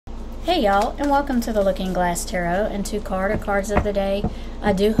Hey y'all, and welcome to the Looking Glass Tarot and 2-card or cards of the day.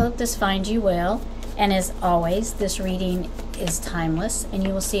 I do hope this finds you well, and as always, this reading is timeless, and you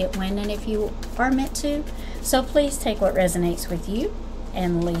will see it when and if you are meant to. So please take what resonates with you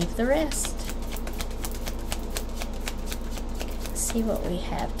and leave the rest. Let's see what we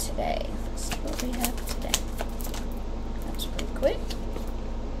have today. That's pretty quick.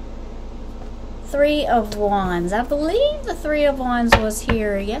 3 of Wands. I believe the 3 of Wands was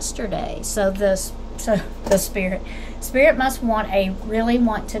here yesterday. So the Spirit must really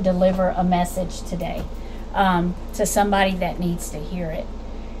want to deliver a message today to somebody that needs to hear it.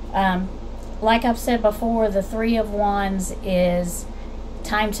 Like I've said before, the 3 of Wands is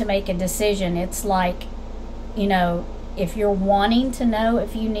time to make a decision. It's like, you know, if you're wanting to know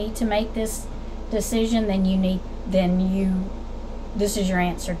if you need to make this decision, this is your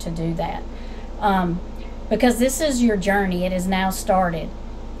answer to do that. Because this is your journey. It is now started.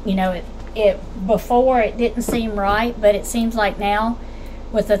 You know, before it didn't seem right, but it seems like now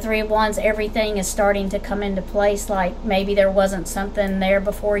with the 3 of Wands, everything is starting to come into place. Like maybe there wasn't something there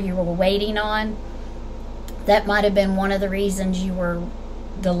before you were waiting on. That might have been one of the reasons you were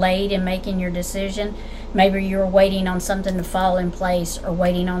delayed in making your decision. Maybe you were waiting on something to fall in place, or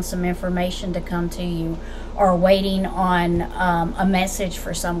waiting on some information to come to you, or waiting on a message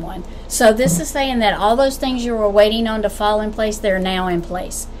for someone. So this is saying that all those things you were waiting on to fall in place, they're now in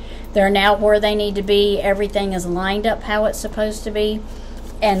place. They're now where they need to be. Everything is lined up how it's supposed to be.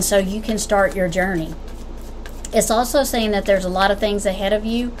 And so you can start your journey. It's also saying that there's a lot of things ahead of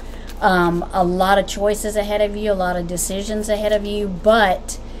you, a lot of choices ahead of you, a lot of decisions ahead of you,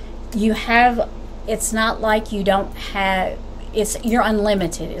 but you have, it's not like you don't have, you're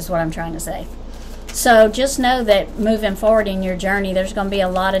unlimited is what I'm trying to say. So just know that moving forward in your journey, there's going to be a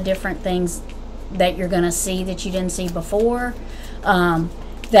lot of different things that you're going to see that you didn't see before,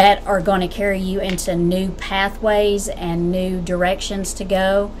 that are going to carry you into new pathways and new directions to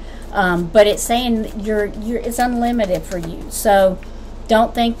go. But it's saying it's unlimited for you. So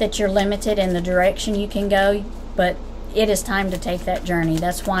don't think that you're limited in the direction you can go, but it is time to take that journey.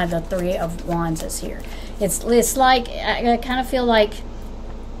 That's why the 3 of Wands is here. It's like, I kind of feel like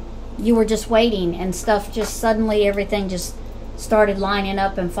you were just waiting and stuff just suddenly, everything just started lining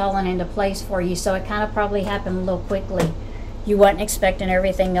up and falling into place for you. So it kind of probably happened a little quickly. You wasn't expecting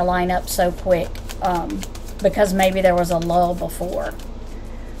everything to line up so quick, because maybe there was a lull before.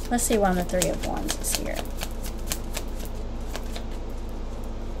 Let's see when the 3 of Wands is here.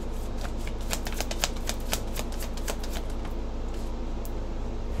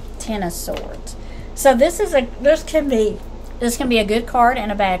 Ten of Swords. So this can be a good card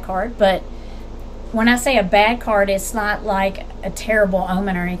and a bad card, but when I say a bad card, it's not like a terrible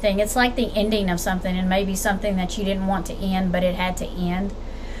omen or anything. It's like the ending of something, and maybe something that you didn't want to end, but it had to end.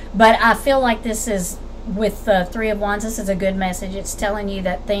 But I feel like this is, with the 3 of Wands, this is a good message. It's telling you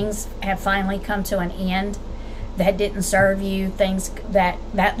that things have finally come to an end that didn't serve you. Things that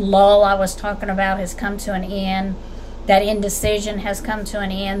lull I was talking about has come to an end. That indecision has come to an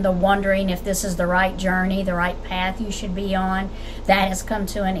end. The wondering if this is the right journey, the right path you should be on, that has come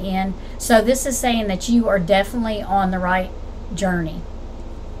to an end. So this is saying that you are definitely on the right journey.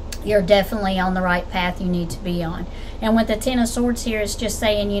 You're definitely on the right path you need to be on. And with the 10 of Swords here, it's just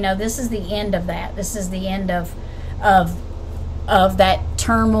saying, you know, this is the end of that. This is the end of that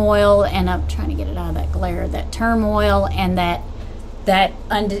turmoil, and I'm trying to get it out of that glare, that turmoil and that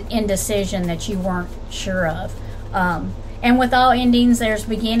indecision that you weren't sure of. And with all endings, there's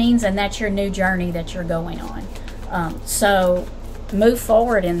beginnings, and that's your new journey that you're going on. So move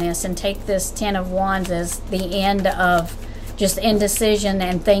forward in this and take this 10 of Wands as the end of just indecision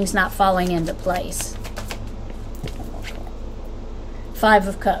and things not falling into place. 5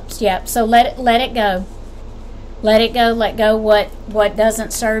 of Cups. Yep. So let it go. Let it go. Let go what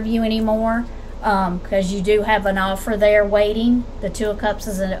doesn't serve you anymore. Because you do have an offer there waiting. The 2 of Cups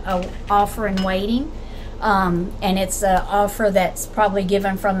is an offer in waiting. And it's an offer that's probably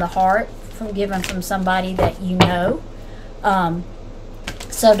given from the heart, given from somebody that you know.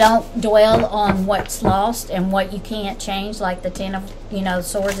 So don't dwell on what's lost and what you can't change. Like the 10 of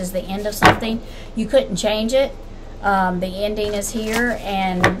Swords is the end of something. You couldn't change it. The ending is here,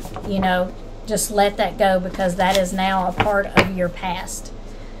 and just let that go, because that is now a part of your past.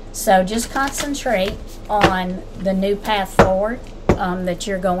 So just concentrate on the new path forward that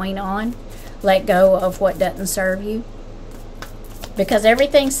you're going on. Let go of what doesn't serve you, because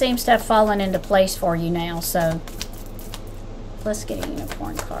everything seems to have fallen into place for you now. So let's get a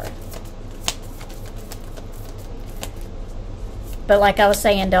unicorn card. But like I was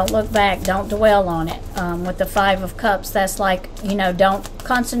saying, don't look back, don't dwell on it. With the Five of Cups, that's like, you know, don't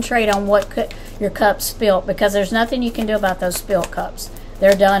concentrate on what your cups spilt, because there's nothing you can do about those spilt cups.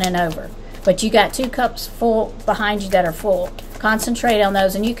 They're done and over. But you got 2 cups full behind you that are full. Concentrate on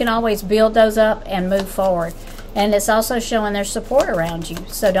those, and you can always build those up and move forward. And it's also showing there's support around you,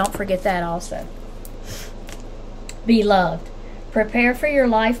 so don't forget that also. Be loved. Prepare for your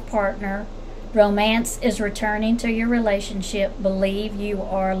life partner. Romance is returning to your relationship. Believe you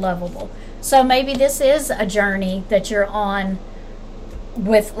are lovable. So maybe this is a journey that you're on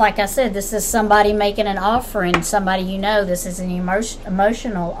with, like I said, this is somebody making an offer, and somebody you know, this is an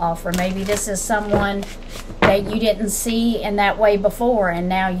emotional offer. Maybe this is someone that you didn't see in that way before, and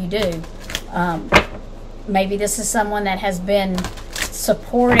now you do. Maybe this is someone that has been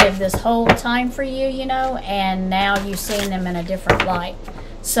supportive this whole time for you, you know, and now you've seen them in a different light.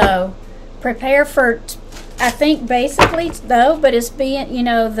 So prepare for, I think basically though, but it's being, you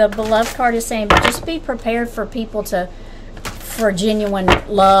know, the beloved card is saying, but just be prepared for people for genuine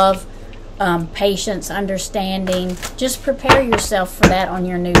love, patience, understanding. Just prepare yourself for that on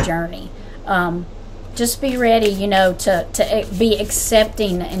your new journey. Just be ready, you know, to be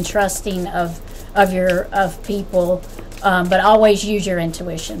accepting and trusting of people, but always use your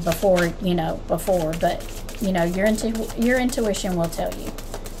intuition before, but you know, your intuition will tell you.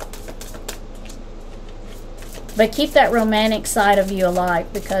 But keep that romantic side of you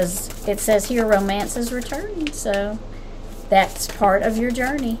alive, because it says here romance is returning, so that's part of your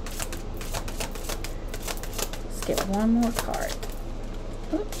journey. Let's get one more card.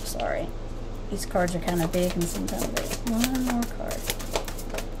 Oops, sorry. These cards are kind of big and sometimes big. One more card.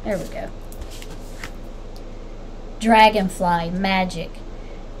 There we go. Dragonfly, magic.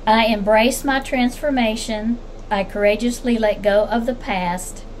 I embrace my transformation. I courageously let go of the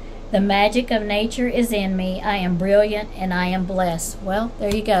past. The magic of nature is in me. I am brilliant and I am blessed. Well,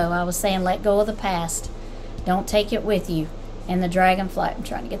 there you go. I was saying let go of the past. Don't take it with you. And the dragonfly, I'm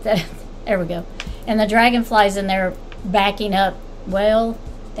trying to get that. There we go. And the dragonfly's in there backing up. Well,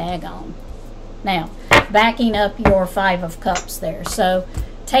 daggone. Now, backing up your Five of Cups there. So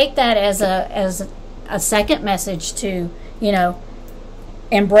take that as a second message to, you know,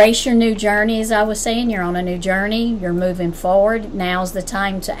 embrace your new journey. As I was saying, you're on a new journey. You're moving forward. Now's the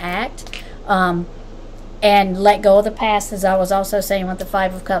time to act. And let go of the past, as I was also saying with the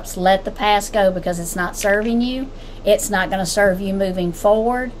Five of Cups. Let the past go, because it's not serving you. It's not going to serve you moving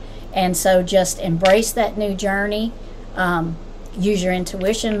forward. And so just embrace that new journey. Use your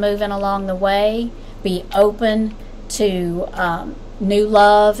intuition moving along the way. Be open to new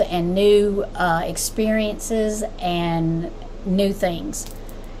love and new experiences and new things.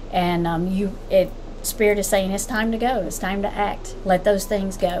 And Spirit is saying it's time to go. It's time to act. Let those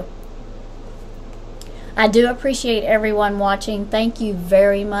things go. I do appreciate everyone watching. Thank you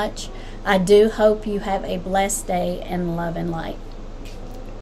very much. I do hope you have a blessed day in love and light.